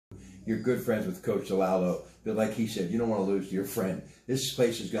you're good friends with Coach Delalo. But like he said, you don't want to lose to your friend. This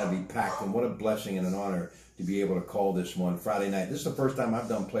place is going to be packed, and what a blessing and an honor to be able to call this one Friday night. This is the first time I've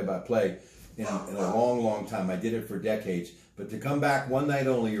done play-by-play in a long, long time. I did it for decades. But to come back one night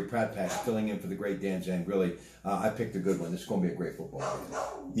only, your Pratte Pack filling in for the great Dan Zangrilli, I picked a good one. This is going to be a great football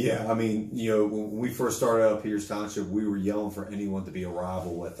game. Yeah, I mean, when we first started up Peters Township, we were yelling for anyone to be a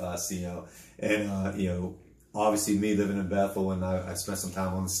rival with us, and obviously me living in Bethel, and I spent some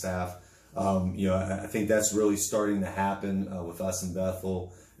time on the staff. I think that's really starting to happen with us in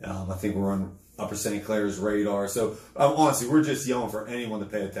Bethel. I think we're on Upper St. Clair's radar. So honestly, we're just yelling for anyone to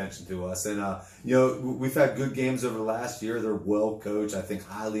pay attention to us. And we've had good games over the last year. They're well coached. I think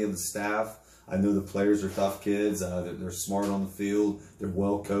highly of the staff. I know the players are tough kids. They're smart on the field. They're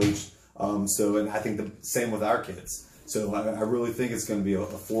well coached. And I think the same with our kids. So I really think it's going to be a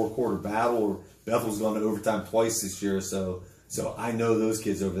four-quarter battle. Bethel's gone to overtime twice this year. So I know those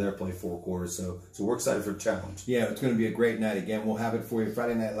kids over there play 4 quarters. So we're excited for the challenge. Yeah, it's going to be a great night. Again, we'll have it for you.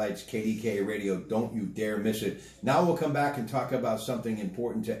 Friday Night Lights, KDKA Radio. Don't you dare miss it. Now we'll come back and talk about something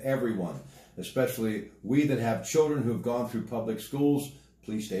important to everyone, especially we that have children who've gone through public schools.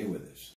 Please stay with us.